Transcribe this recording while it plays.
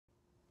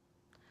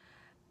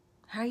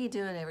How are you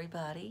doing,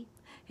 everybody?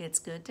 It's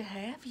good to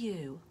have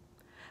you.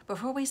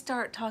 Before we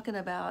start talking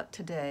about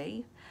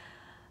today,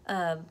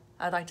 I'd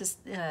like to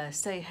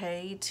say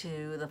hey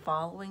to the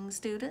following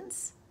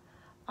students: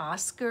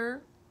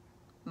 Oscar,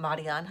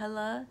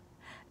 Mariangela,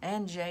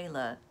 and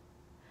Jayla.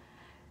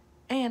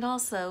 And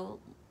also,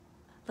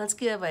 let's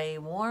give a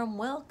warm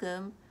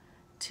welcome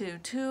to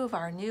two of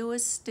our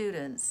newest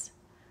students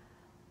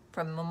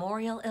from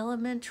Memorial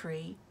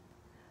Elementary,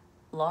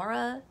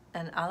 Laura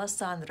and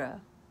Alessandra.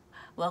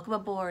 Welcome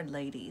aboard,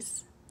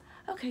 ladies.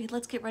 Okay,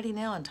 let's get ready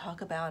now and talk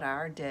about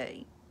our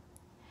day.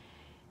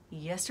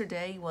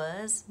 Yesterday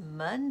was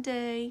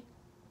Monday.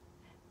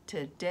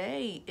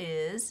 Today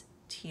is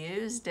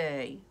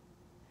Tuesday.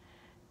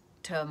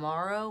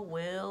 Tomorrow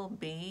will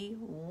be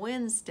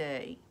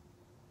Wednesday.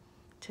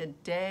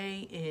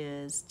 Today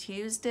is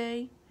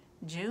Tuesday,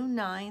 June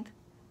 9th,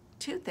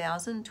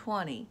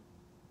 2020.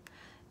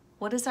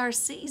 What is our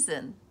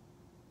season?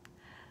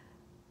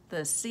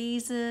 The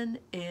season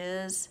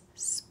is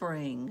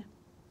spring.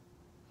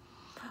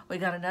 We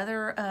got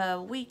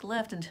another week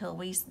left until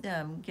we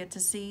get to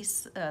see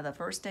the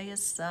first day of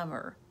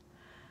summer.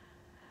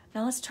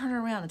 Now let's turn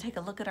around and take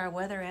a look at our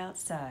weather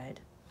outside.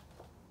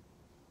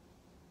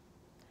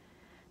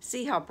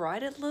 See how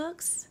bright it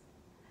looks?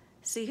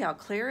 See how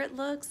clear it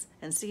looks?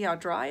 And see how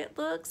dry it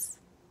looks?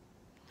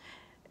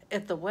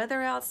 If the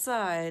weather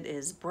outside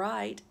is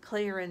bright,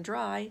 clear, and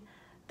dry,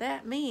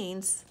 that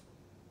means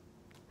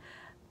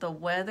the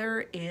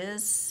weather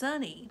is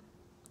sunny.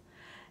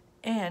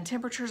 And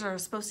temperatures are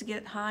supposed to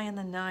get high in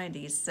the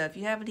 90s, so if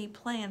you have any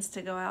plans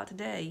to go out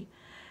today,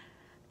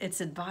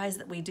 it's advised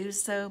that we do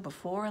so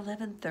before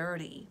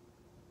 11:30.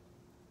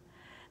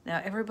 Now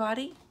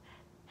everybody,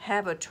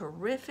 have a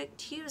terrific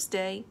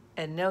Tuesday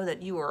and know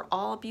that you are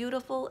all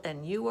beautiful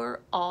and you are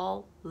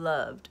all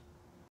loved.